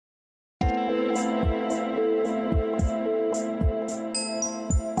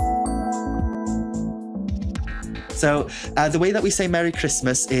So the way that we say Merry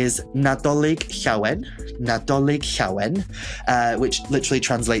Christmas is Nadolig Llawen, which literally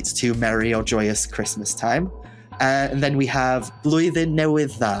translates to Merry or Joyous Christmas time. And then we have Blwyddyn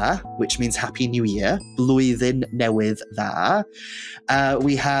Newydd Dda, which means Happy New Year. Blwyddyn Newydd Dda.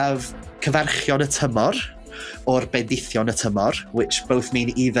 We have Cyfarchion y Tymor, or Bendithion y Tymor, which both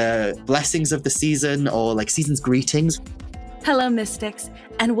mean either blessings of the season or like season's greetings. Hello, Mystics,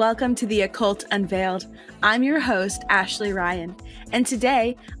 and welcome to the Occult Unveiled. I'm your host, Ashley Ryan, and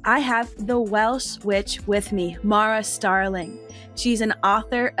today I have the Welsh witch with me, Mhara Starling. She's an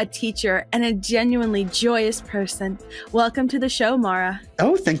author, a teacher, and a genuinely joyous person. Welcome to the show, Mhara.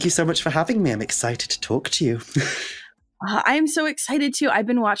 Oh, thank you so much for having me. I'm excited to talk to you. I am so excited too. I've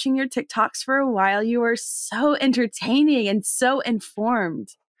been watching your TikToks for a while. You are so entertaining and so informed.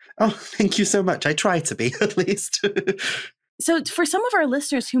 Oh, thank you so much. I try to be, at least. So for some of our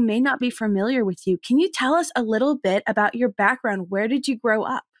listeners who may not be familiar with you, can you tell us a little bit about your background? Where did you grow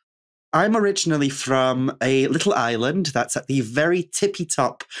up? I'm originally from a little island that's at the very tippy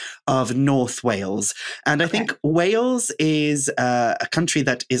top of North Wales. And I think Wales is a country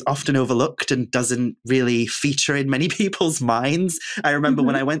that is often overlooked and doesn't really feature in many people's minds. I remember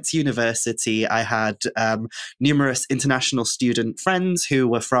when I went to university, I had numerous international student friends who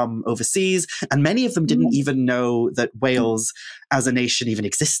were from overseas, and many of them didn't even know that Wales as a nation even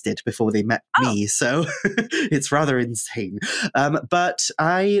existed before they met me. So it's rather insane. But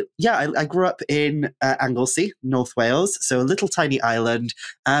I grew up in Anglesey, North Wales, so a little tiny island,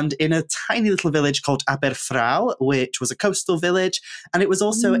 and in a tiny little village called Aberfraw, which was a coastal village. And it was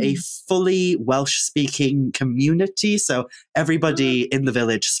also a fully Welsh-speaking community. So everybody in the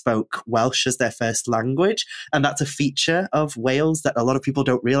village spoke Welsh as their first language. And that's a feature of Wales that a lot of people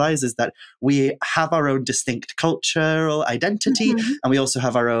don't realize, is that we have our own distinct cultural identity, and we also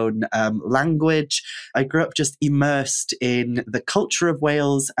have our own language. I grew up just immersed in the culture of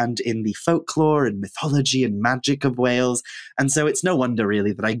Wales and in the folklore and mythology and magic of Wales. And so it's no wonder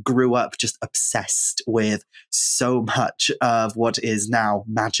really that I grew up just obsessed with so much of what is now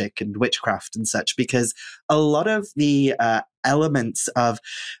magic and witchcraft and such, because a lot of the elements of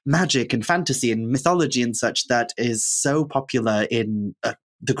magic and fantasy and mythology and such that is so popular in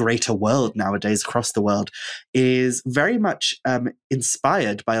the greater world nowadays across the world is very much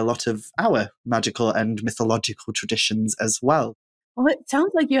inspired by a lot of our magical and mythological traditions as well. Well, it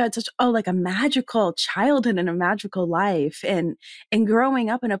sounds like you had such a magical childhood and a magical life, and growing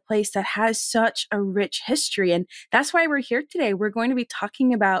up in a place that has such a rich history. And that's why we're here today. We're going to be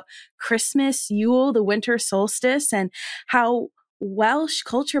talking about Christmas, Yule, the Winter Solstice, and how Welsh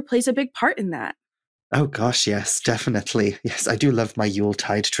culture plays a big part in that. Oh gosh, yes, definitely. Yes, I do love my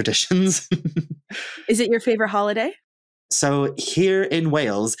Yuletide traditions. Is it your favorite holiday? So here in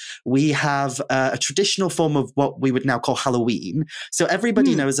Wales, we have a traditional form of what we would now call Halloween. So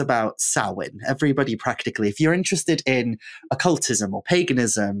everybody knows about Samhain. Everybody practically, if you're interested in occultism or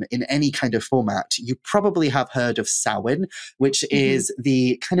paganism in any kind of format, you probably have heard of Samhain, which is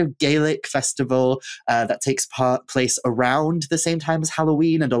the kind of Gaelic festival that takes place around the same time as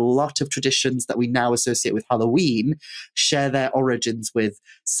Halloween. And a lot of traditions that we now associate with Halloween share their origins with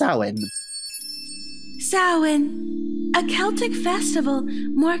Samhain. Samhain, a Celtic festival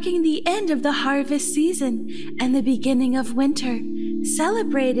marking the end of the harvest season and the beginning of winter,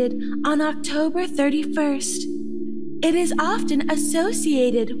 celebrated on October 31st. It is often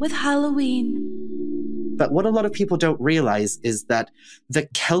associated with Halloween. But what a lot of people don't realize is that the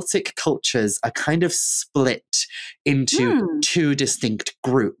Celtic cultures are kind of split into two distinct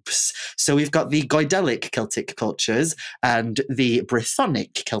groups. So we've got the Goidelic Celtic cultures and the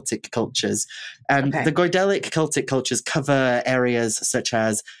Brythonic Celtic cultures. And the Goidelic Celtic cultures cover areas such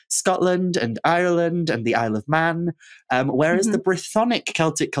as Scotland and Ireland and the Isle of Man, whereas the Brythonic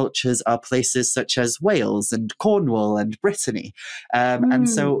Celtic cultures are places such as Wales and Cornwall and Brittany. And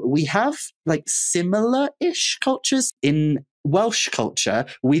so we have like similar-ish cultures. In Welsh culture,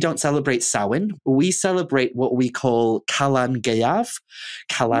 we don't celebrate Samhain. We celebrate what we call Calan Gaeaf.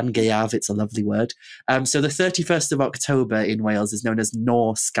 Calan Gaeaf, it's a lovely word. So the 31st of October in Wales is known as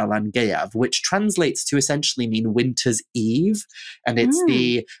Nos Calan Gaeaf, which translates to essentially mean winter's eve. And it's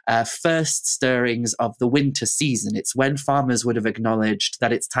the first stirrings of the winter season. It's when farmers would have acknowledged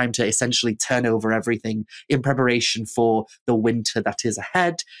that it's time to essentially turn over everything in preparation for the winter that is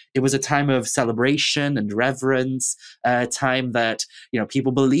ahead. It was a time of celebration and reverence, time that,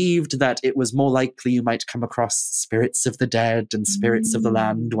 people believed that it was more likely you might come across spirits of the dead and spirits of the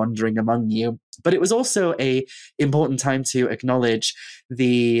land wandering among you. But it was also a important time to acknowledge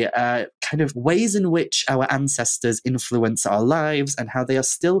the kind of ways in which our ancestors influence our lives and how they are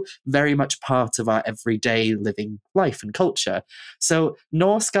still very much part of our everyday living life and culture. So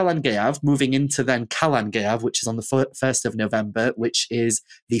Nos Galan Gaeaf, moving into then Calan Gaeaf, which is on the 1st of November, which is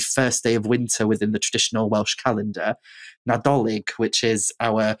the first day of winter within the traditional Welsh calendar. Nadolig, which is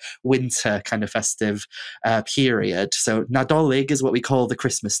our winter kind of festive period. So Nadolig is what we call the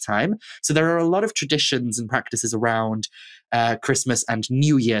Christmas time. So there are a lot of traditions and practices around Christmas and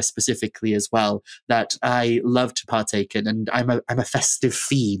New Year specifically as well that I love to partake in. And I'm a festive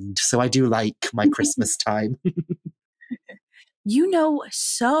fiend, so I do like my Christmas time. You know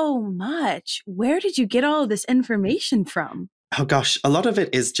so much. Where did you get all of this information from? Oh gosh, a lot of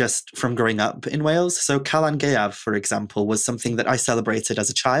it is just from growing up in Wales. So Calan Gaeaf, for example, was something that I celebrated as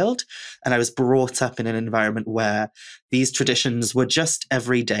a child, and I was brought up in an environment where these traditions were just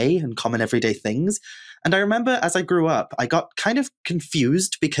everyday and common everyday things. And I remember as I grew up, I got kind of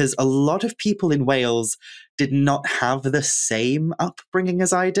confused because a lot of people in Wales did not have the same upbringing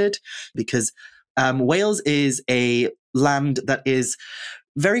as I did, because Wales is a land that is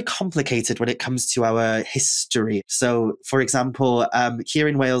very complicated when it comes to our history. So, for example, here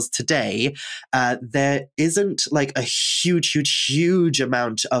in Wales today, there isn't like a huge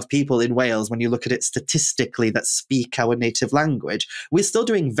amount of people in Wales, when you look at it statistically, that speak our native language. We're still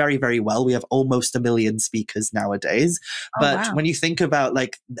doing very, very well. We have almost 1 million speakers nowadays. But when you think about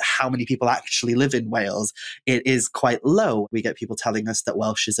like how many people actually live in Wales, it is quite low. We get people telling us that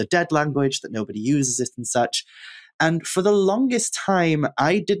Welsh is a dead language, that nobody uses it and such. And for the longest time,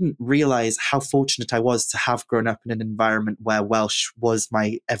 I didn't realize how fortunate I was to have grown up in an environment where Welsh was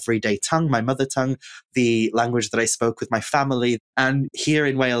my everyday tongue, my mother tongue, the language that I spoke with my family. And here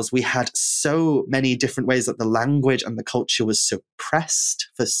in Wales, we had so many different ways that the language and the culture was suppressed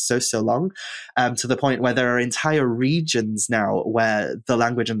for so long, to the point where there are entire regions now where the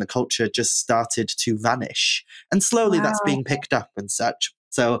language and the culture just started to vanish. And slowly that's being picked up and such.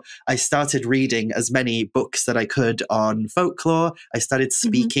 So I started reading as many books that I could on folklore. I started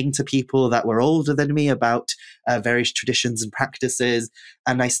speaking to people that were older than me about various traditions and practices.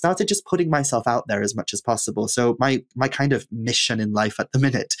 And I started just putting myself out there as much as possible. So my kind of mission in life at the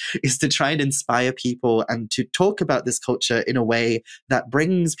minute is to try and inspire people and to talk about this culture in a way that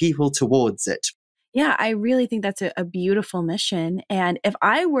brings people towards it. Yeah, I really think that's a beautiful mission. And if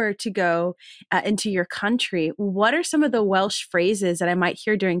I were to go into your country, what are some of the Welsh phrases that I might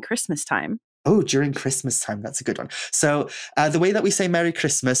hear during Christmas time? Oh, during Christmas time, that's a good one. So the way that we say Merry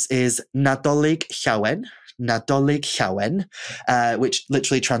Christmas is Nadolig Llawen, which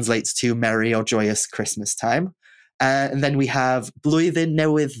literally translates to Merry or Joyous Christmas time. And then we have Blwyddyn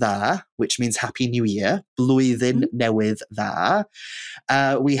Newydd Dda, which means Happy New Year. Blwyddyn Newydd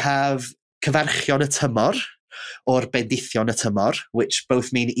Dda. We have Cyfarchion y Tymor, or Bendithion y Tymor, which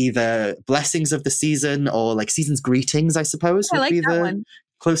both mean either blessings of the season or like season's greetings, I suppose, would be the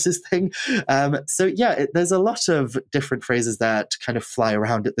closest thing. So yeah, there's a lot of different phrases that kind of fly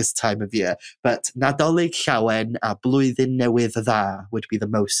around at this time of year, but Nadolig Llawen a Blwyddyn Newydd Dda would be the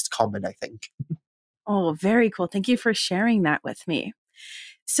most common, I think. Oh, very cool. Thank you for sharing that with me.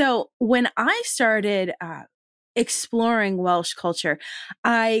 So when I started exploring Welsh culture,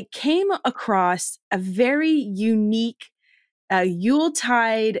 I came across a very unique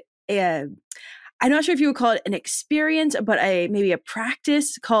Yuletide. I'm not sure if you would call it an experience, but maybe a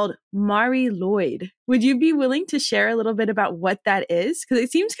practice called Mari Lloyd. Would you be willing to share a little bit about what that is? Because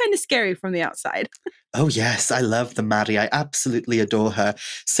it seems kind of scary from the outside. Oh, yes. I love the Mari. I absolutely adore her.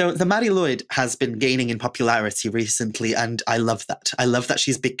 So the Mari Lloyd has been gaining in popularity recently, and I love that. I love that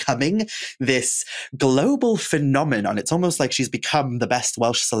she's becoming this global phenomenon. It's almost like she's become the best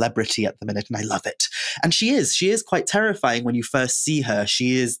Welsh celebrity at the minute, and I love it. And she is. She is quite terrifying when you first see her.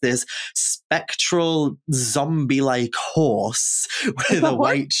 She is this spectral, zombie-like horse with a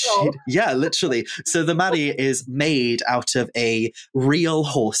white sheet. Yeah, literally. So the Mari is made out of a real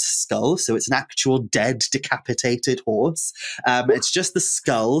horse skull. So it's an actual dead, decapitated horse. It's just the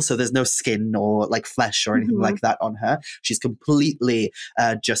skull, so there's no skin or like flesh or anything like that on her. She's completely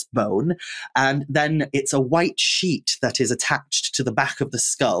just bone. And then it's a white sheet that is attached to the back of the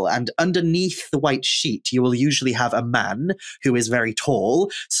skull. And underneath the white sheet, you will usually have a man who is very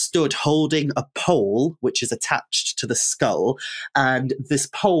tall, stood holding a pole, which is attached to the skull. And this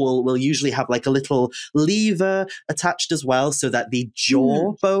pole will usually have like a little lever attached as well, so that the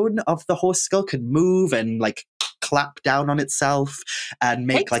jawbone of the horse skull can move and like clap down on itself and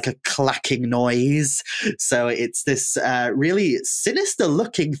make like a clacking noise. So it's this really sinister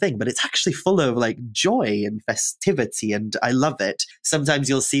looking thing, but it's actually full of like joy and festivity, and I love it. Sometimes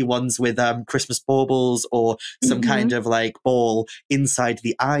you'll see ones with Christmas baubles or some kind of like ball inside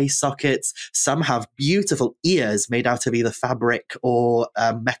the eye sockets. Some have beautiful ears made out of either fabric or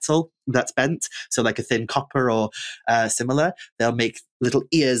metal that's bent, so like a thin copper or similar. They'll make little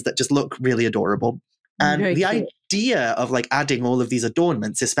ears that just look really adorable. And Very the cute. idea of like adding all of these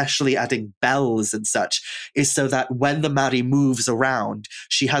adornments, especially adding bells and such, is so that when the Mari moves around,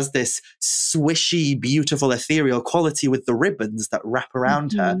 she has this swishy, beautiful, ethereal quality with the ribbons that wrap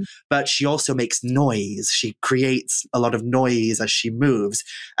around her. But she also makes noise. She creates a lot of noise as she moves.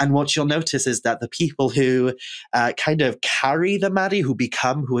 And what you'll notice is that the people who kind of carry the Mari, who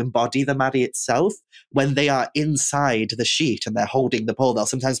embody the Mari itself, when they are inside the sheet and they're holding the pole, they'll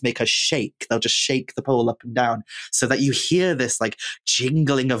sometimes make her shake. They'll just shake the pole up and down so that you hear this like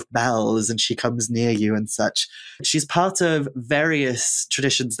jingling of bells and she comes near you and such. She's part of various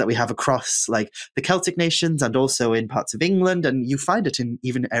traditions that we have across like the Celtic nations and also in parts of England. And you find it in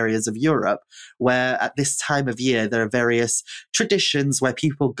even areas of Europe where at this time of year, there are various traditions where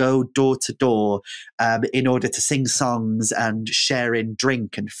people go door to door in order to sing songs and share in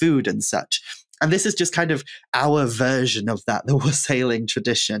drink and food and such. And this is just kind of our version of that, the wassailing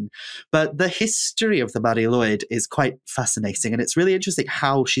tradition. But the history of the Mari Lwyd is quite fascinating. And it's really interesting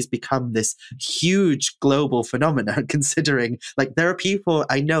how she's become this huge global phenomenon, considering like there are people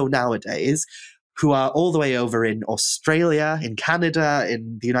I know nowadays who are all the way over in Australia, in Canada,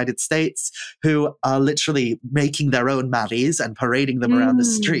 in the United States, who are literally making their own Maris and parading them around the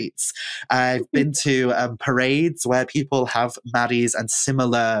streets. I've been to parades where people have Maris and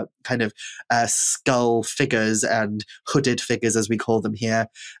similar kind of skull figures and hooded figures, as we call them here.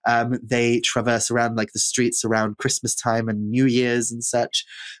 They traverse around like the streets around Christmas time and New Year's and such.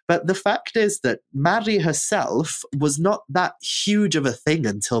 But the fact is that Mari herself was not that huge of a thing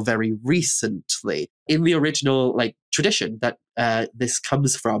until very recently. In the original like tradition that this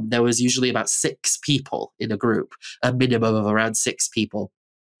comes from, there was usually about 6 people in a group, a minimum of around 6 people.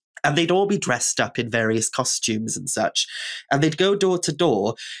 And they'd all be dressed up in various costumes and such. And they'd go door to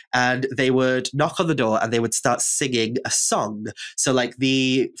door and they would knock on the door and they would start singing a song. So like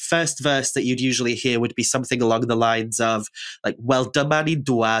the first verse that you'd usually hear would be something along the lines of like, Wel dyma ni'n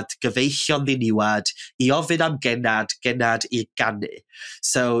dwad, gyfeillion ddiniwad, I ofyn am genad, genad I ganu.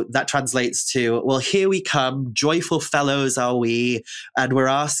 So that translates to, well, here we come, joyful fellows are we, and we're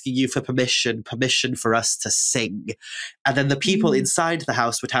asking you for permission for us to sing. And then the people inside the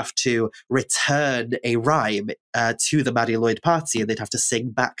house would have to return a rhyme to the Mari Lwyd party, and they'd have to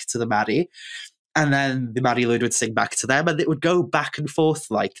sing back to the Mari. And then the Mari Lwyd would sing back to them, and it would go back and forth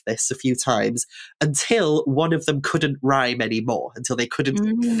like this a few times until one of them couldn't rhyme anymore, until they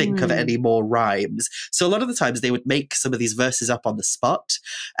couldn't think of any more rhymes. So a lot of the times they would make some of these verses up on the spot,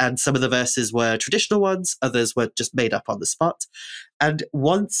 and some of the verses were traditional ones, others were just made up on the spot. And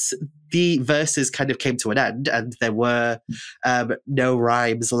once the verses kind of came to an end and there were no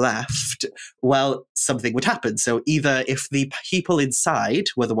rhymes left, well, something would happen. So either if the people inside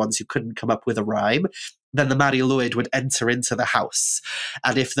were the ones who couldn't come up with a rhyme, then the Mari Lwyd would enter into the house.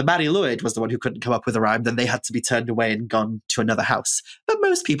 And if the Mari Lwyd was the one who couldn't come up with a rhyme, then they had to be turned away and gone to another house. But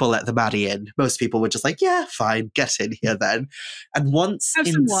most people let the Mari in. Most people were just like, yeah, fine, get in here then. And once have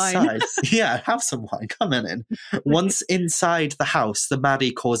inside, some wine. yeah, have some wine, come in. Once inside the house, the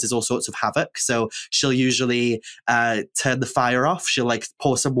Mari causes all sorts of havoc. So she'll usually turn the fire off. She'll like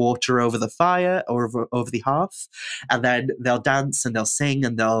pour some water over the fire or over the hearth. And then they'll dance and they'll sing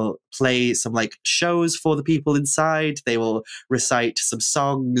and they'll play some like shows for the people inside. They will recite some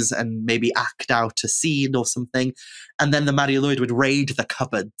songs and maybe act out a scene or something. And then the Mari Lwyd would raid the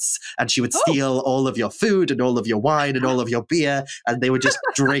cupboards and she would steal all of your food and all of your wine and all of your beer, and they would just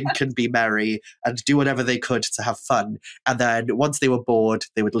drink and be merry and do whatever they could to have fun. And then once they were bored,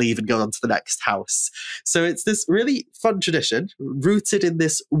 they would leave and go on to the next house. So it's this really fun tradition rooted in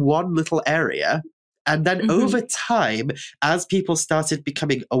this one little area. And then over time, as people started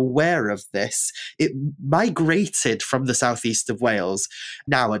becoming aware of this, it migrated from the southeast of Wales.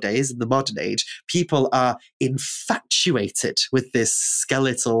 Nowadays, in the modern age, people are infatuated with this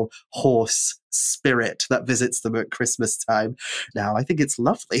skeletal horse spirit that visits them at Christmas time. Now, I think it's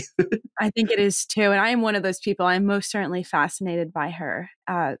lovely. I think it is too. And I am one of those people. I'm most certainly fascinated by her.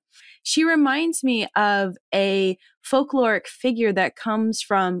 She reminds me of a folkloric figure that comes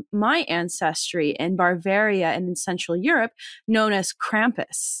from my ancestry in Bavaria and in Central Europe, known as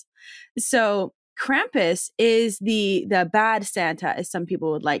Krampus. So Krampus is the bad Santa, as some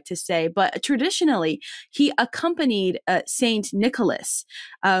people would like to say, but traditionally he accompanied Saint Nicholas,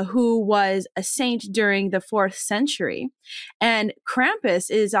 who was a saint during the 4th century. And Krampus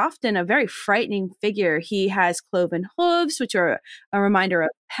is often a very frightening figure. He has cloven hooves, which are a reminder of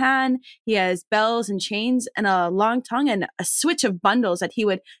Pan. He has bells and chains and a long tongue and a switch of bundles that he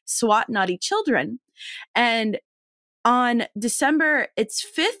would swat naughty children. And on December, it's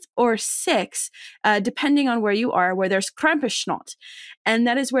 5th or 6th, depending on where you are, where there's Krampusnacht. And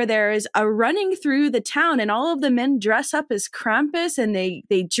that is where there is a running through the town, and all of the men dress up as Krampus, and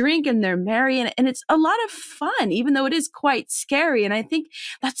they drink and they're merry, and it's a lot of fun, even though it is quite scary. And I think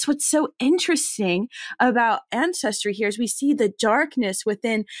that's what's so interesting about ancestry here is we see the darkness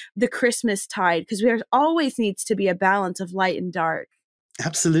within the Christmas tide, because there always needs to be a balance of light and dark.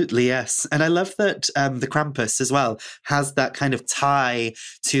 Absolutely, yes. And I love that the Krampus as well has that kind of tie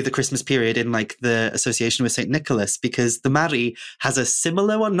to the Christmas period in like the association with St. Nicholas, because the Mari has a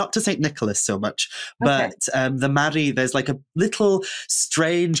similar one, not to St. Nicholas so much, but the Mari, there's like a little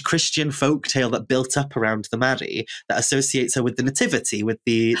strange Christian folktale that built up around the Mari that associates her with the Nativity, with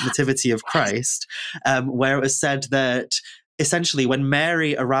the Nativity of Christ, where it was said that essentially, when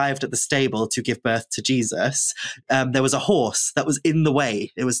Mary arrived at the stable to give birth to Jesus, there was a horse that was in the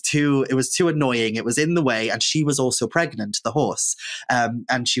way. It was too annoying. It was in the way, and she was also pregnant, the horse,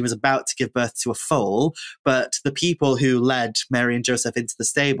 and she was about to give birth to a foal. But the people who led Mary and Joseph into the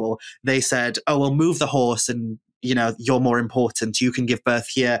stable, they said, "Oh, we'll move the horse and." You're more important. You can give birth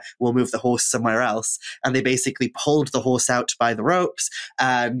here. We'll move the horse somewhere else. And they basically pulled the horse out by the ropes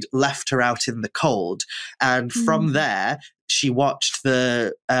and left her out in the cold. And from there, she watched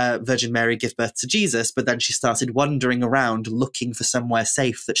the Virgin Mary give birth to Jesus, but then she started wandering around looking for somewhere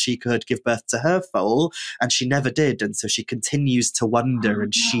safe that she could give birth to her foal, and she never did. And so she continues to wander,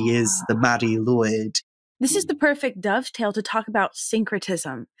 and she is the Mari Lwyd. This is the perfect dovetail to talk about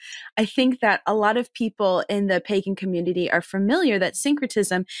syncretism. I think that a lot of people in the pagan community are familiar that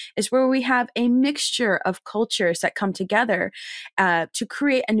syncretism is where we have a mixture of cultures that come together to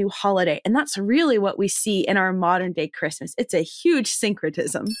create a new holiday. And that's really what we see in our modern day Christmas. It's a huge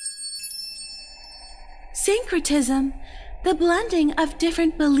syncretism. Syncretism, the blending of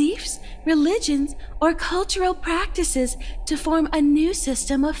different beliefs, religions, or cultural practices to form a new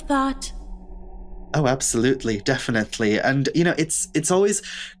system of thought. Oh, absolutely. Definitely. And, it's always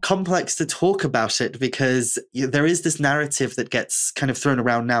complex to talk about it because there is this narrative that gets kind of thrown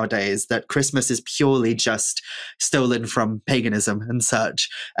around nowadays that Christmas is purely just stolen from paganism and such.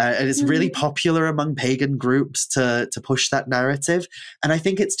 And it's really popular among pagan groups to push that narrative. And I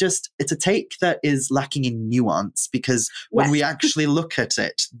think it's a take that is lacking in nuance, because when we actually look at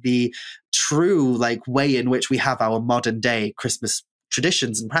it, the true way in which we have our modern day Christmas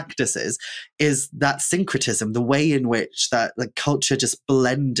traditions and practices is that syncretism, the way in which that culture just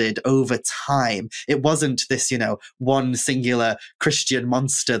blended over time. It wasn't this, one singular Christian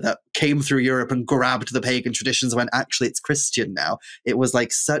monster that came through Europe and grabbed the pagan traditions when actually it's Christian now. It was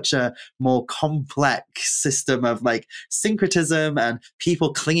such a more complex system of syncretism and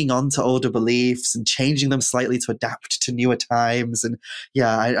people clinging on to older beliefs and changing them slightly to adapt to newer times. And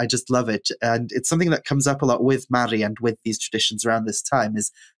yeah, I just love it. And it's something that comes up a lot with Mari and with these traditions around this time,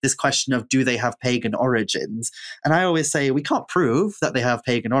 is this question of, do they have pagan origins? And I always say we can't prove that they have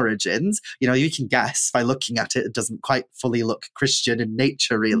pagan origins. You can guess by looking at it. It doesn't quite fully look Christian in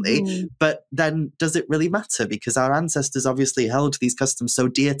nature, really. But then does it really matter? Because our ancestors obviously held these customs so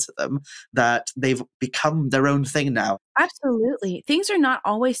dear to them that they've become their own thing now. Absolutely. Things are not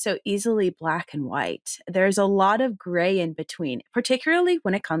always so easily black and white. There's a lot of gray in between, particularly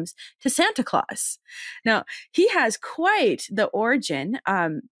when it comes to Santa Claus. Now, he has quite the origin.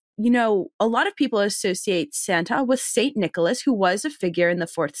 A lot of people associate Santa with Saint Nicholas, who was a figure in the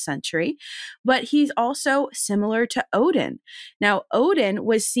 4th century, but he's also similar to Odin. Now, Odin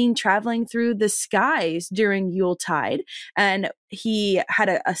was seen traveling through the skies during Yuletide, and he had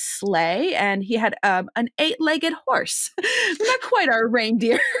a sleigh, and he had an 8-legged horse. Not quite our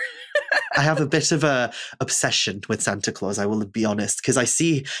reindeer. I have a bit of a obsession with Santa Claus, I will be honest, because I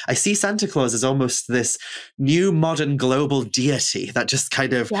see Santa Claus as almost this new modern global deity that just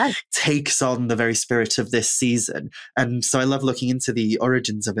kind of takes on the very spirit of this season. And so I love looking into the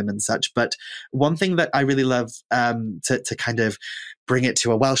origins of him and such. But one thing that I really love to kind of bring it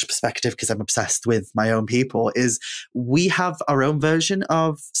to a Welsh perspective, because I'm obsessed with my own people, is we have our own version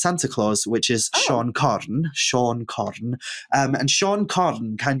of Santa Claus, which is Sean Corn. And Sean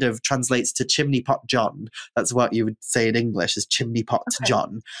Corn kind of translates to chimney pot John. That's what you would say in English, is chimney pot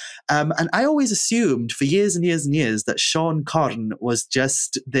John. And I always assumed for years and years and years that Sean Corn was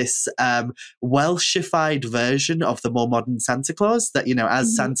just this Welshified version of the more modern Santa Claus, that, you know,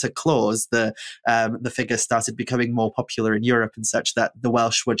 as Santa Claus, the figure started becoming more popular in Europe and such, that the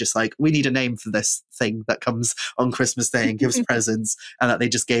Welsh were just like, we need a name for this thing that comes on Christmas Day and gives presents, and that they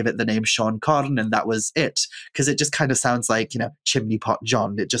just gave it the name Sean Corn, and that was it. Because it just kind of sounds like, you know, chimney pot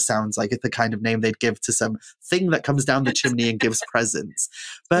John. It just sounds like it's the kind of name they'd give to some thing that comes down the chimney and gives presents.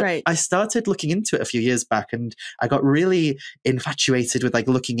 But I started looking into it a few years back, and I got really infatuated with like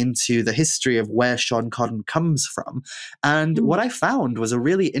looking into the history of where Sean Corn comes from. And what I found was a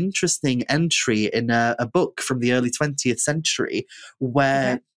really interesting entry in a book from the early 20th century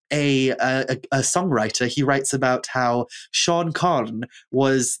where a songwriter, he writes about how Sean Corn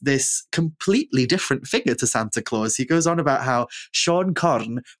was this completely different figure to Santa Claus. He goes on about how Sean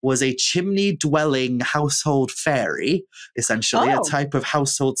Corn was a chimney-dwelling household fairy, essentially, a type of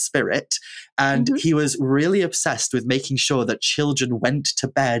household spirit. And he was really obsessed with making sure that children went to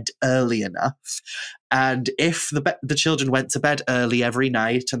bed early enough. And if the children went to bed early every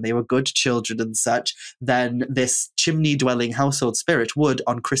night and they were good children and such, then this chimney-dwelling household spirit would,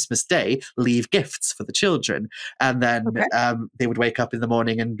 on Christmas Day, leave gifts for the children. And then they would wake up in the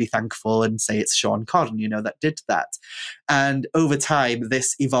morning and be thankful and say it's Sean Corn, you know, that did that. And over time,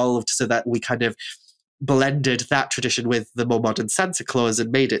 this evolved so that we kind of blended that tradition with the more modern Santa Claus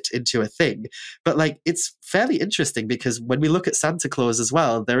and made it into a thing. But like, it's fairly interesting because when we look at Santa Claus as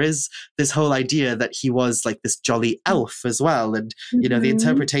well, there is this whole idea that he was like this jolly elf as well. And, you know, the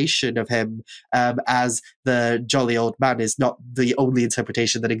interpretation of him as the jolly old man is not the only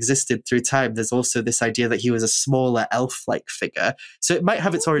interpretation that existed through time. There's also this idea that he was a smaller elf-like figure. So it might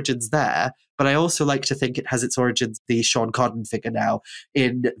have its origins there, but I also like to think it has its origins, the Sean Corn figure now,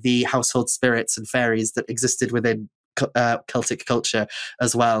 in the household spirits and fairies that existed within Celtic culture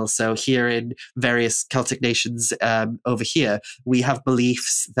as well. So here in various Celtic nations over here, we have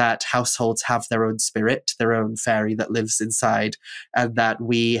beliefs that households have their own spirit, their own fairy that lives inside, and that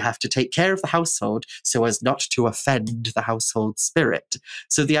we have to take care of the household so as not to offend the household spirit.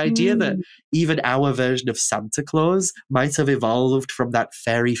 So the idea that even our version of Santa Claus might have evolved from that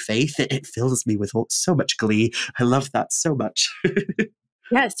fairy faith, it fills me with so much glee. I love that so much.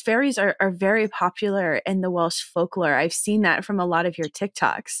 Yes, fairies are very popular in the Welsh folklore. I've seen that from a lot of your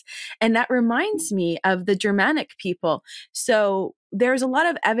TikToks. And that reminds me of the Germanic people. So there's a lot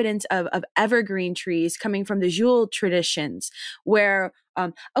of evidence of evergreen trees coming from the Yule traditions where,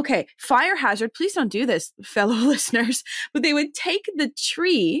 fire hazard, please don't do this, fellow listeners, but they would take the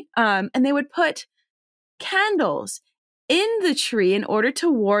tree and they would put candles in the tree in order to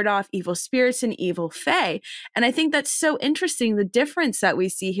ward off evil spirits and evil fae. And I think that's so interesting, the difference that we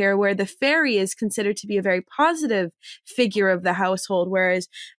see here, where the fairy is considered to be a very positive figure of the household, whereas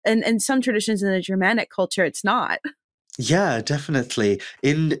in some traditions in the Germanic culture, it's not. Yeah, definitely.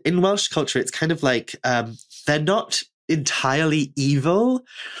 In Welsh culture, it's kind of like they're not entirely evil,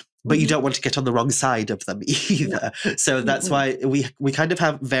 but you don't want to get on the wrong side of them either. So that's why we kind of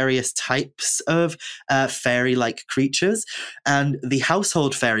have various types of fairy-like creatures. And the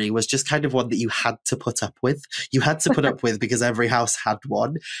household fairy was just kind of one that you had to put up with. You had to put up with because every house had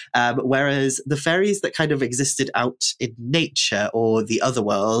one. Whereas the fairies that kind of existed out in nature or the other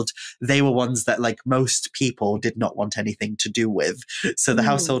world, they were ones that like most people did not want anything to do with. So the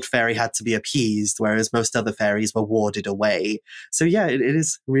household fairy had to be appeased, whereas most other fairies were warded away. So yeah, it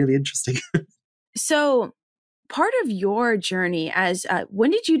is really interesting. So part of your journey as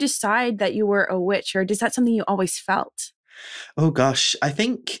when did you decide that you were a witch, or is that something you always felt? Oh gosh, I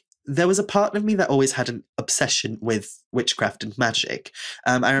think there was a part of me that always had an obsession with witchcraft and magic.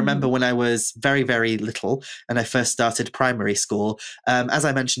 I remember when I was very, very little and I first started primary school, as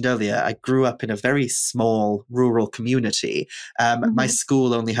I mentioned earlier, I grew up in a very small rural community. My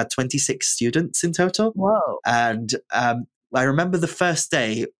school only had 26 students in total. Whoa. And I remember the first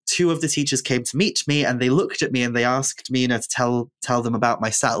day, two of the teachers came to meet me and they looked at me and they asked me, to tell them about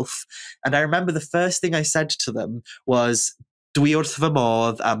myself. And I remember the first thing I said to them was, Dwi wrth fy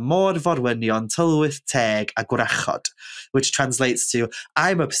modd a môr forwynion tylwyth teg a gwrachod, which translates to,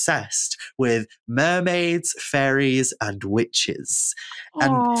 I'm obsessed with mermaids, fairies, and witches.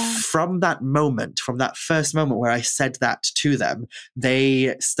 Aww. And from that moment, from that first moment where I said that to them,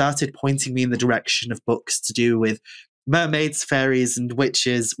 they started pointing me in the direction of books to do with mermaids, fairies, and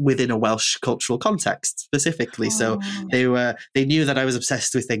witches within a Welsh cultural context specifically. So they knew that I was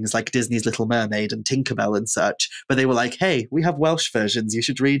obsessed with things like Disney's Little Mermaid and Tinkerbell and such, but they were like, hey, we have Welsh versions, you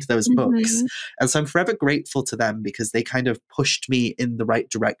should read those books. And so I'm forever grateful to them because they kind of pushed me in the right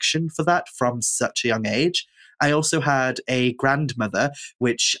direction for that from such a young age. I also had a grandmother,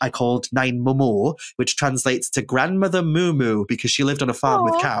 which I called Nain Mumo, which translates to grandmother Moo Moo, because she lived on a farm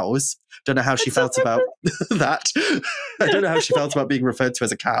with cows. Don't know how she felt about that. I don't know how she felt about being referred to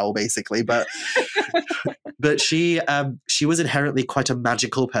as a cow, basically, but she was inherently quite a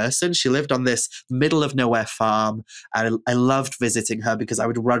magical person. She lived on this middle of nowhere farm, and I loved visiting her because I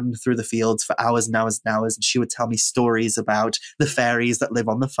would run through the fields for hours and hours and hours, and she would tell me stories about the fairies that live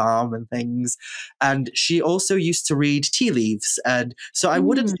on the farm and things. And she also used to read tea leaves, and so I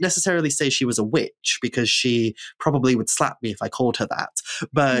wouldn't necessarily say she was a witch because she probably would slap me if I called her that,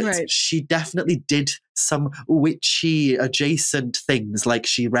 but she definitely did some witchy adjacent things, like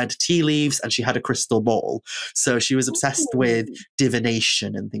she read tea leaves and she had a crystal ball. So she was obsessed with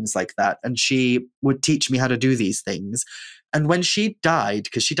divination and things like that. And she would teach me how to do these things. And when she died,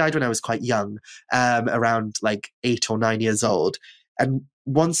 because she died when I was quite young, around like 8 or 9 years old, and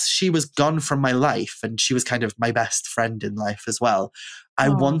once she was gone from my life, and she was kind of my best friend in life as well, I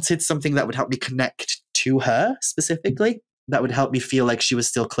wanted something that would help me connect to her specifically, that would help me feel like she was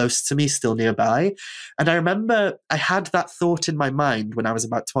still close to me, still nearby. And I remember I had that thought in my mind when I was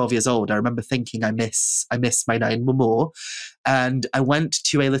about 12 years old. I remember thinking, I miss my Nain Mumo. And I went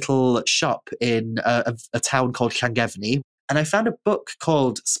to a little shop in a town called Llangefni, and I found a book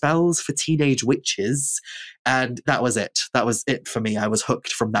called Spells for Teenage Witches. And that was it. That was it for me. I was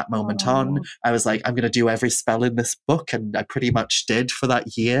hooked from that moment on. I was like, I'm going to do every spell in this book. And I pretty much did for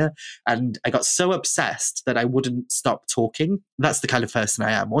that year. And I got so obsessed that I wouldn't stop talking. That's the kind of person I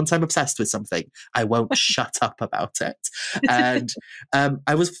am. Once I'm obsessed with something, I won't shut up about it. And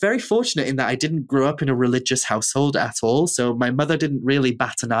I was very fortunate in that I didn't grow up in a religious household at all. So my mother didn't really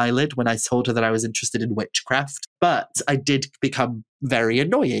bat an eyelid when I told her that I was interested in witchcraft. But I did become very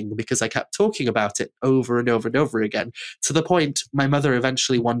annoying because I kept talking about it over and over and over again, to the point my mother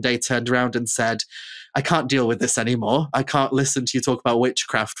eventually one day turned around and said, I can't deal with this anymore. I can't listen to you talk about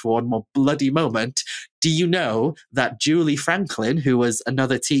witchcraft for one more bloody moment. Do you know that Julie Franklin, who was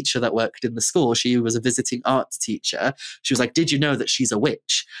another teacher that worked in the school, she was a visiting art teacher, she was like, did you know that she's a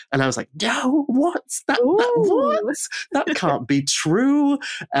witch? And I was like, no, what? That can't be true.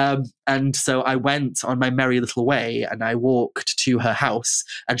 And so I went on my merry little way and I walked to her house,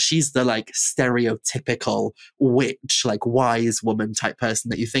 and she's the like stereotypical witch, like wise woman type person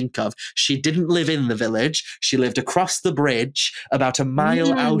that you think of. She didn't live in the village. She lived across the bridge, about a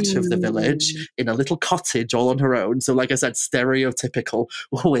mile out of the village, in a little cottage all on her own. So like I said, stereotypical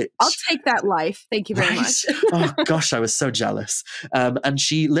witch. I'll take that life. Thank you very much. Oh gosh, I was so jealous. And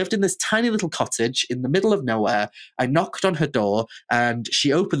she lived in this tiny little cottage in the middle of nowhere. I knocked on her door and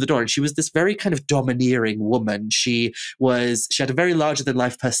she opened the door, and she was this very kind of domineering woman. She had a very larger than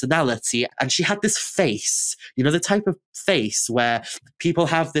life personality, and she had this face, you know, the type of face where people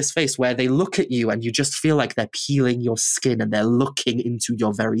have this face where they look at you and you just feel like they're peeling your skin and they're looking into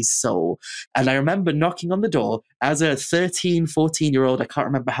your very soul. And I remember knocking on the door as a 13, 14-year-old. I can't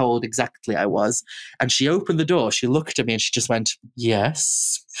remember how old exactly I was. And she opened the door. She looked at me and she just went,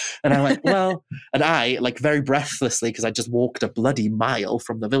 yes. And I went, well, and I, like very breathlessly, because I just walked a bloody mile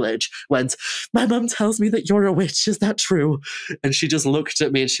from the village, went, my mum tells me that you're a witch. Is that true? And she just looked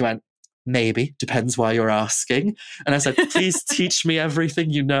at me and she went, maybe, depends why you're asking. And I said, please teach me everything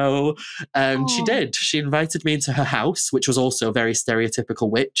you know. And she did. She invited me into her house, which was also very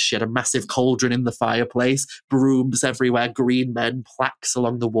stereotypical witch. She had a massive cauldron in the fireplace, brooms everywhere, green men, plaques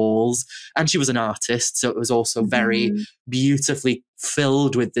along the walls. And she was an artist, so it was also very beautifully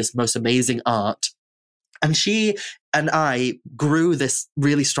filled with this most amazing art. And she and I grew this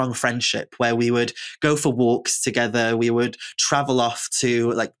really strong friendship where we would go for walks together. We would travel off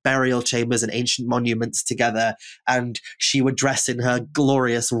to like burial chambers and ancient monuments together. And she would dress in her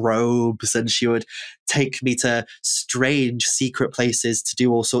glorious robes, and she would take me to strange secret places to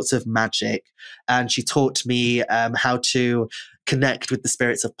do all sorts of magic. And she taught me how to connect with the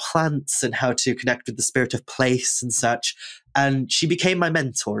spirits of plants and how to connect with the spirit of place and such. And she became my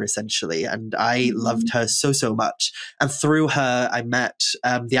mentor, essentially. And I loved her so, so much. And through her, I met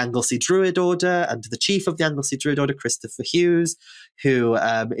the Anglesey Druid Order and the chief of the Anglesey Druid Order, Christopher Hughes, who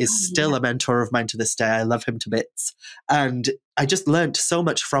is still a mentor of mine to this day. I love him to bits. And I just learned so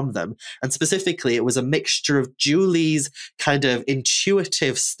much from them. And specifically, it was a mixture of Julie's kind of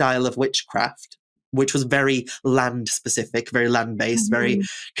intuitive style of witchcraft which was very land specific, very land based, very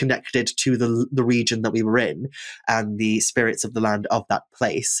connected to the region that we were in and the spirits of the land of that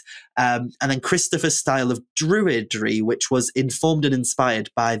place. And then Christopher's style of druidry, which was informed and inspired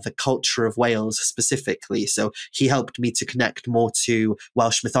by the culture of Wales specifically. So he helped me to connect more to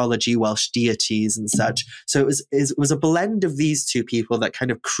Welsh mythology, Welsh deities and such. So it was a blend of these two people that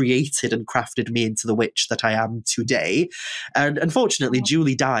kind of created and crafted me into the witch that I am today. And unfortunately,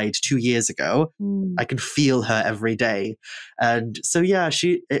 Julie died 2 years ago. I can feel her every day. And so, yeah,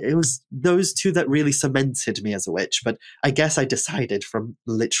 it was those two that really cemented me as a witch. But I guess I decided from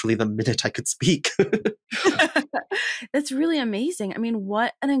literally the minute I could speak. That's really amazing. I mean,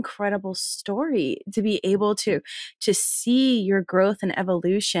 what an incredible story to be able to see your growth and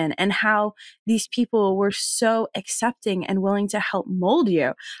evolution and how these people were so accepting and willing to help mold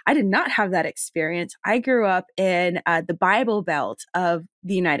you. I did not have that experience. I grew up in the Bible Belt of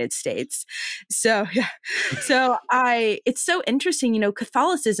the United States. So, yeah. It's so interesting,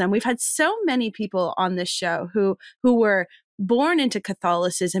 Catholicism. We've had so many people on this show who were born into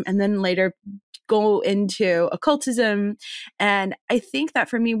Catholicism and then later go into occultism. And I think that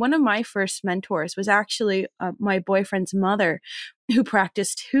for me, one of my first mentors was actually my boyfriend's mother, who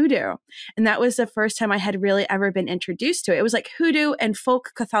practiced hoodoo. And that was the first time I had really ever been introduced to it. It was like hoodoo and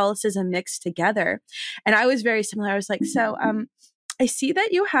folk Catholicism mixed together. And I was very similar. I was like, so I see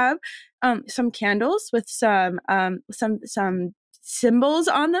that you have some candles with some symbols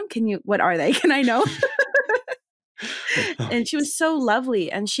on them. What are they? Can I know? And she was so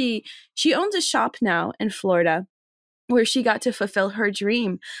lovely. And she owns a shop now in Florida where she got to fulfill her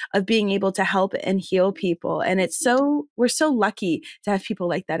dream of being able to help and heal people. And we're so lucky to have people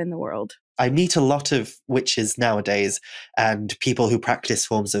like that in the world. I meet a lot of witches nowadays and people who practice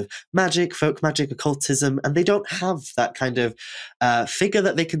forms of magic, folk magic, occultism, and they don't have that kind of figure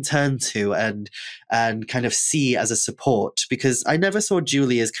that they can turn to and kind of see as a support, because I never saw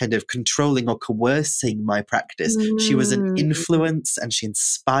Julie as kind of controlling or coercing my practice. She was an influence and she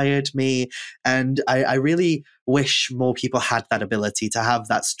inspired me. And I really wish more people had that ability to have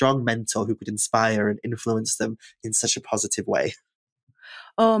that strong mentor who could inspire and influence them in such a positive way.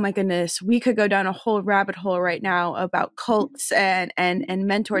 Oh my goodness, we could go down a whole rabbit hole right now about cults and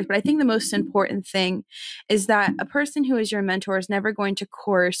mentors. But I think the most important thing is that a person who is your mentor is never going to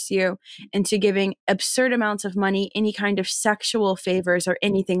coerce you into giving absurd amounts of money, any kind of sexual favors or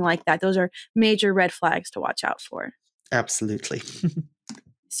anything like that. Those are major red flags to watch out for. Absolutely.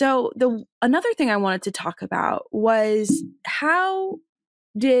 So another thing I wanted to talk about was, how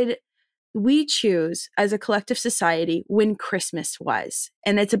did we choose as a collective society when Christmas was?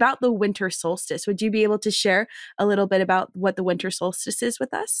 And it's about the winter solstice. Would you be able to share a little bit about what the winter solstice is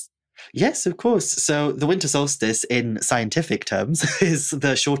with us? Yes, of course. So the winter solstice in scientific terms is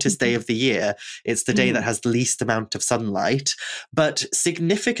the shortest day of the year. It's the day that has the least amount of sunlight. But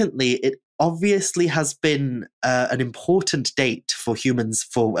significantly, it obviously has been an important date for humans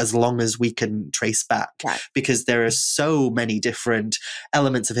for as long as we can trace back, because there are so many different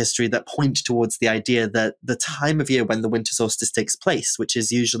elements of history that point towards the idea that the time of year when the winter solstice takes place, which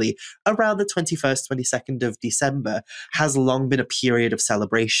is usually around the 21st, 22nd of December, has long been a period of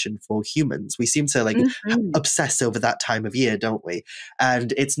celebration for humans. We seem to obsess over that time of year, don't we?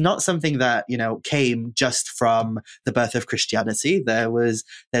 And it's not something that, came just from the birth of Christianity. There's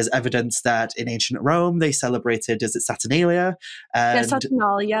evidence that in ancient Rome, they celebrated, is it Saturnalia?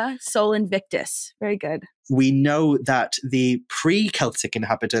 Saturnalia, Sol Invictus. Very good. We know that the pre-Celtic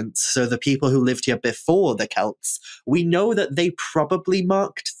inhabitants, so the people who lived here before the Celts, we know that they probably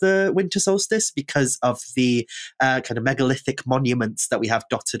marked the winter solstice because of the kind of megalithic monuments that we have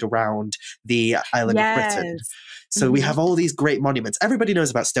dotted around the island of Britain. So we have all these great monuments. Everybody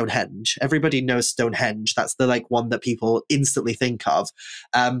knows about Stonehenge. Everybody knows Stonehenge. That's the one that people instantly think of.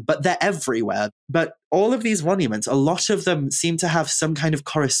 But they're everywhere. But all of these monuments, a lot of them seem to have some kind of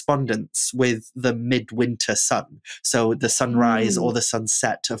correspondence with the midwinter sun. So the sunrise or the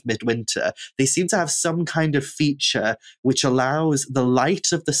sunset of midwinter, they seem to have some kind of feature which allows the light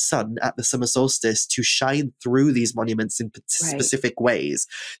of the sun at the summer solstice to shine through these monuments in specific ways.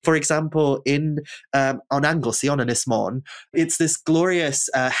 For example, on Anglesey, on Ynys Môn, it's this glorious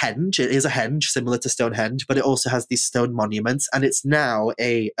henge. It is a henge similar to Stonehenge, but it also has these stone monuments, and it's now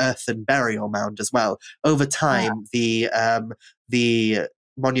a earthen burial mound as well. Over time, the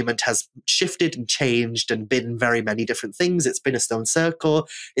monument has shifted and changed and been very many different things. It's been a stone circle,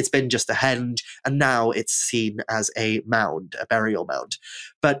 it's been just a henge, and now it's seen as a mound, a burial mound.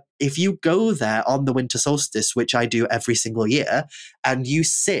 But if you go there on the winter solstice, which I do every single year, and you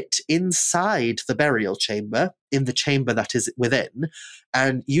sit inside the burial chamber, in the chamber that is within,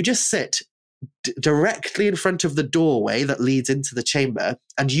 and you just sit directly in front of the doorway that leads into the chamber,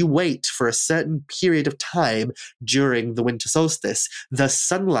 and you wait for a certain period of time during the winter solstice, the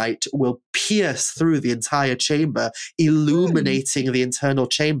sunlight will pierce through the entire chamber, illuminating the internal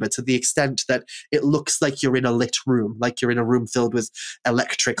chamber to the extent that it looks like you're in a lit room, like you're in a room filled with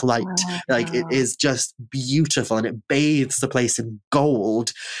electric light. Like, it is just beautiful, and it bathes the place in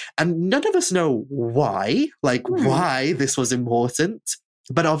gold. And none of us know why, why this was important.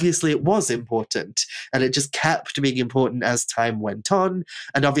 But obviously it was important, and it just kept being important as time went on.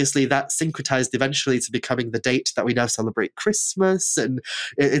 And obviously that syncretized eventually to becoming the date that we now celebrate Christmas. And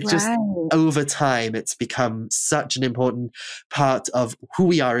it's just, over time, it's become such an important part of who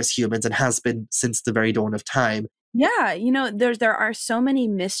we are as humans, and has been since the very dawn of time. Yeah, there are so many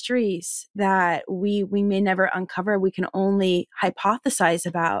mysteries that we may never uncover. We can only hypothesize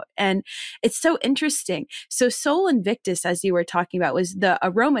about, and it's so interesting. So Sol Invictus, as you were talking about, was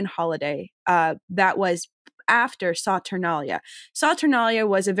a Roman holiday that was after Saturnalia. Saturnalia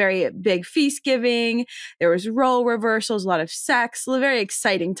was a very big feast giving. There was role reversals, a lot of sex, a very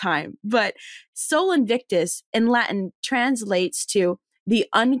exciting time. But Sol Invictus in Latin translates to the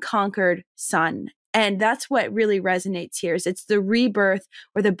unconquered sun. And that's what really resonates here, is it's the rebirth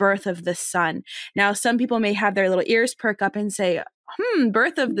or the birth of the sun. Now, some people may have their little ears perk up and say,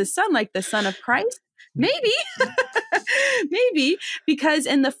 birth of the sun, like the son of Christ? Maybe, maybe, because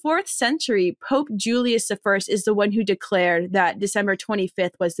in the 4th century, Pope Julius I is the one who declared that December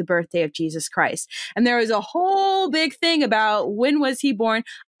 25th was the birthday of Jesus Christ. And there was a whole big thing about when was he born.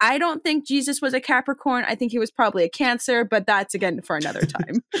 I don't think Jesus was a Capricorn. I think he was probably a Cancer, but that's again for another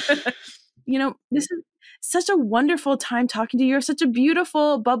time. This is such a wonderful time talking to you. You have such a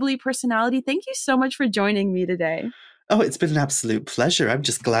beautiful, bubbly personality. Thank you so much for joining me today. Oh, it's been an absolute pleasure. I'm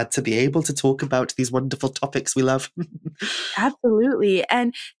just glad to be able to talk about these wonderful topics we love. Absolutely.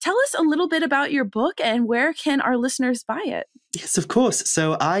 And tell us a little bit about your book, and where can our listeners buy it? Yes, of course.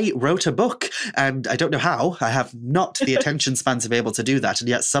 So I wrote a book, and I don't know how. I have not the attention span to be able to do that, and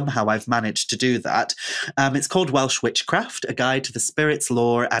yet somehow I've managed to do that. It's called Welsh Witchcraft, A Guide to the Spirits,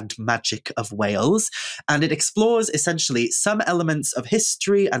 Lore and Magic of Wales. And it explores essentially some elements of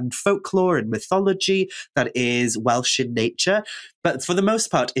history and folklore and mythology that is Welsh in nature. But for the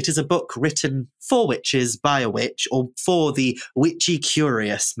most part, it is a book written for witches, by a witch, or for the witchy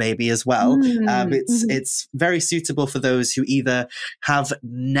curious, maybe as well. It's very suitable for those who either have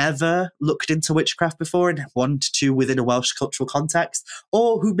never looked into witchcraft before and want to within a Welsh cultural context,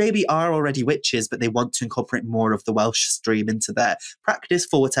 or who maybe are already witches, but they want to incorporate more of the Welsh stream into their practice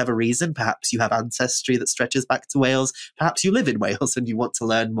for whatever reason. Perhaps you have ancestry that stretches back to Wales. Perhaps you live in Wales and you want to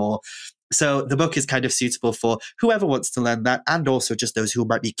learn more. So the book is kind of suitable for whoever wants to learn that, and also just those who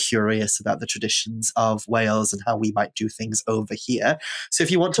might be curious about the traditions of Wales and how we might do things over here. So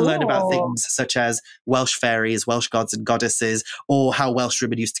if you want to learn about things such as Welsh fairies, Welsh gods and goddesses, or how Welsh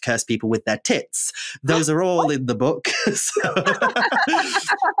women used to curse people with their tits, those are all in the book.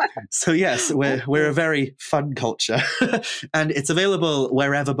 So yes, we're a very fun culture. And it's available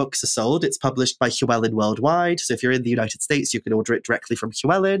wherever books are sold. It's published by Llewellyn Worldwide. So if you're in the United States, you can order it directly from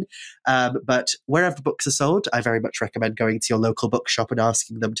Llewellyn. But wherever books are sold, I very much recommend going to your local bookshop and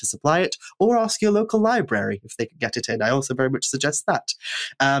asking them to supply it, or ask your local library if they can get it in. I also very much suggest that.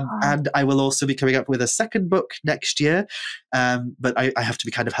 And I will also be coming up with a second book next year, but I have to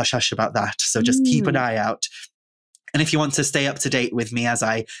be kind of hush-hush about that. So just keep an eye out. And if you want to stay up to date with me as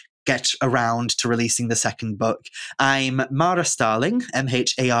I get around to releasing the second book, I'm Mhara Starling,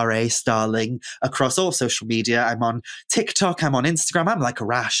 M-H-A-R-A Starling, across all social media. I'm on TikTok, I'm on Instagram, I'm like a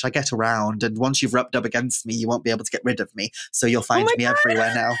rash. I get around, and once you've rubbed up against me, you won't be able to get rid of me. So you'll find me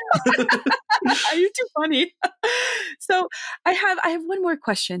everywhere now. You're too funny. So I have one more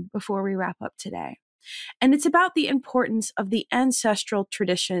question before we wrap up today. And it's about the importance of the ancestral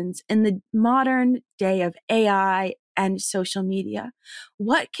traditions in the modern day of AI and social media.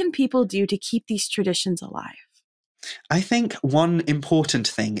 What can people do to keep these traditions alive? I think one important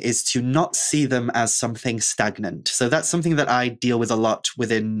thing is to not see them as something stagnant. So that's something that I deal with a lot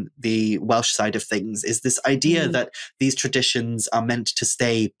within the Welsh side of things, is this idea that these traditions are meant to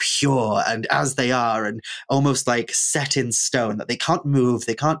stay pure and as they are, and almost like set in stone, that they can't move,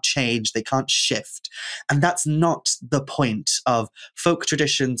 they can't change, they can't shift. And that's not the point of folk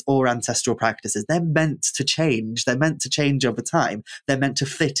traditions or ancestral practices. They're meant to change. They're meant to change over time. They're meant to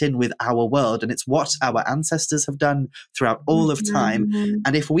fit in with our world. And it's what our ancestors have done. done throughout all of time. Mm-hmm.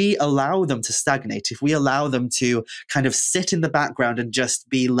 And if we allow them to stagnate, if we allow them to kind of sit in the background and just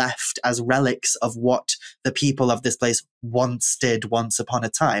be left as relics of what the people of this place once did once upon a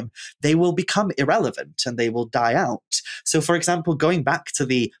time, they will become irrelevant and they will die out. So, for example, going back to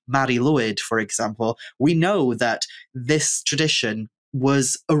the Mari Lwyd, for example, we know that this tradition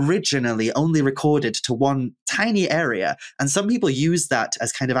was originally only recorded to one tiny area. And some people use that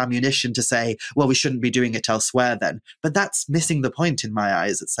as kind of ammunition to say, well, we shouldn't be doing it elsewhere then. But that's missing the point in my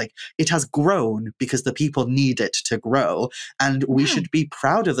eyes. It's like it has grown because the people need it to grow. And we should be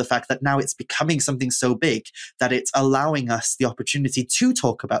proud of the fact that now it's becoming something so big that it's allowing us the opportunity to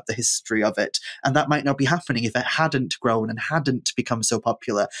talk about the history of it. And that might not be happening if it hadn't grown and hadn't become so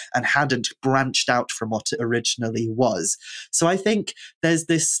popular and hadn't branched out from what it originally was. So I think there's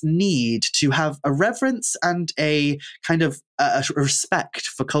this need to have a reverence and a kind of a respect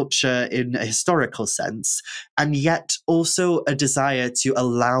for culture in a historical sense, and yet also a desire to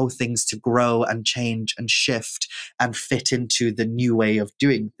allow things to grow and change and shift and fit into the new way of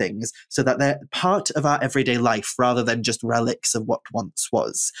doing things so that they're part of our everyday life rather than just relics of what once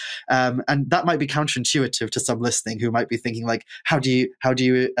was. And that might be counterintuitive to some listening who might be thinking like, how do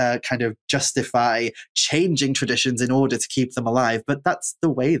you kind of justify changing traditions in order to keep them alive? But that's the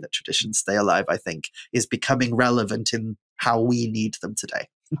way that traditions stay alive, I think, is becoming relevant in how we need them today.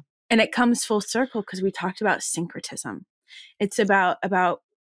 And it comes full circle because we talked about syncretism. It's about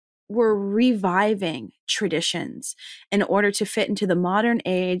we're reviving traditions in order to fit into the modern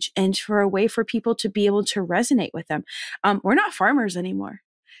age and for a way for people to be able to resonate with them. We're not farmers anymore.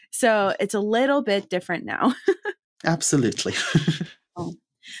 So it's a little bit different now. Absolutely.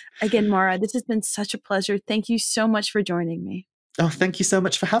 Again, Mhara, this has been such a pleasure. Thank you so much for joining me. Oh, thank you so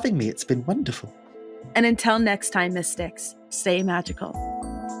much for having me. It's been wonderful. And until next time, mystics, stay magical.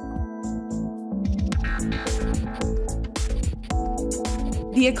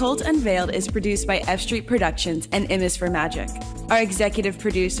 The Occult Unveiled is produced by F Street Productions and M is for Magic. Our executive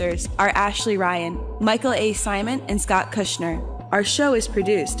producers are Ashley Ryan, Michael A. Simon, and Scott Kushner. Our show is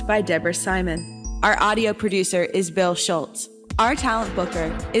produced by Deborah Simon. Our audio producer is Bill Schultz. Our talent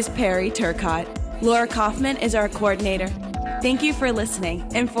booker is Perry Turcott. Laura Kaufman is our coordinator. Thank you for listening,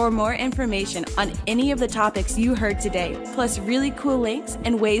 and for more information on any of the topics you heard today, plus really cool links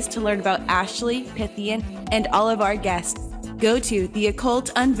and ways to learn about Ashley, Pythian, and all of our guests, go to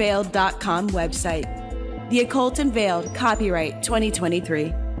theoccultunveiled.com website. The Occult Unveiled, copyright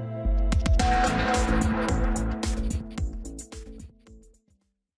 2023.